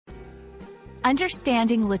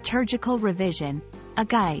Understanding Liturgical Revision, a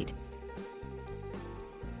guide.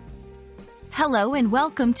 Hello and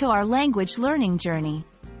welcome to our language learning journey.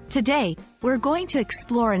 Today, we're going to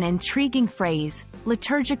explore an intriguing phrase,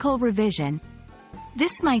 liturgical revision.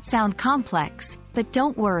 This might sound complex, but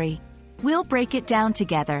don't worry. We'll break it down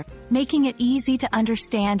together, making it easy to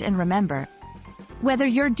understand and remember. Whether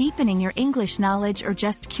you're deepening your English knowledge or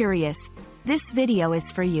just curious, this video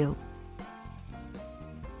is for you.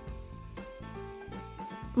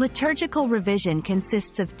 Liturgical revision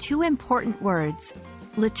consists of two important words,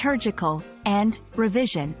 liturgical and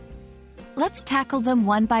revision. Let's tackle them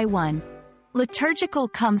one by one. Liturgical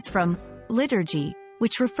comes from liturgy,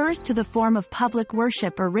 which refers to the form of public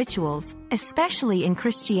worship or rituals, especially in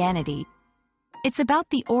Christianity. It's about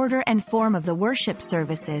the order and form of the worship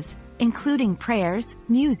services, including prayers,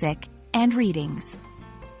 music, and readings.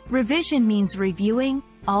 Revision means reviewing,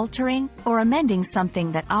 altering, or amending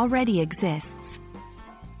something that already exists.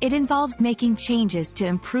 It involves making changes to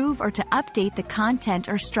improve or to update the content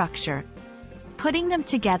or structure. Putting them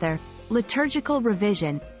together, liturgical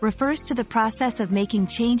revision refers to the process of making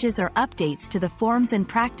changes or updates to the forms and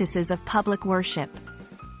practices of public worship.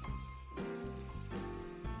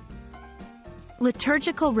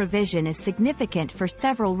 Liturgical revision is significant for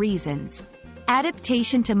several reasons.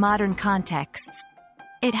 Adaptation to modern contexts.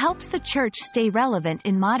 It helps the Church stay relevant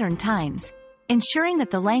in modern times, ensuring that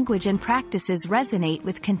the language and practices resonate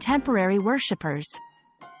with contemporary worshipers.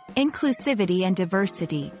 Inclusivity and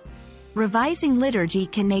diversity. Revising liturgy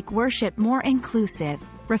can make worship more inclusive,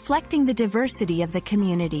 reflecting the diversity of the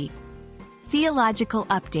community. Theological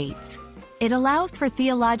updates. It allows for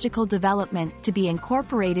theological developments to be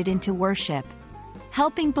incorporated into worship,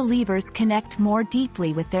 helping believers connect more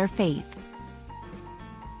deeply with their faith.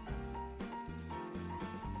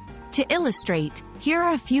 To illustrate, here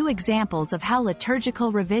are a few examples of how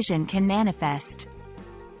liturgical revision can manifest.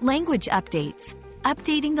 Language updates.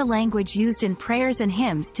 Updating the language used in prayers and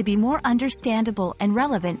hymns to be more understandable and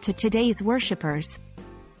relevant to today's worshipers.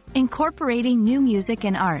 Incorporating new music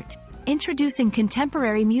and art. Introducing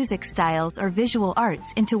contemporary music styles or visual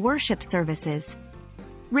arts into worship services.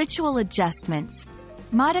 Ritual adjustments.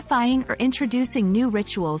 Modifying or introducing new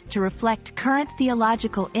rituals to reflect current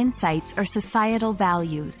theological insights or societal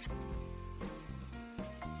values.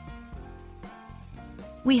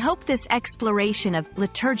 We hope this exploration of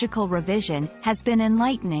liturgical revision has been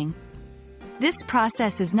enlightening. This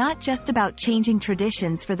process is not just about changing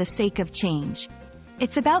traditions for the sake of change.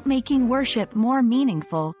 It's about making worship more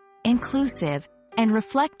meaningful, inclusive, and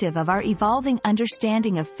reflective of our evolving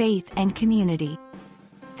understanding of faith and community.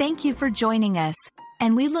 Thank you for joining us,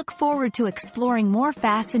 and we look forward to exploring more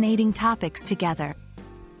fascinating topics together.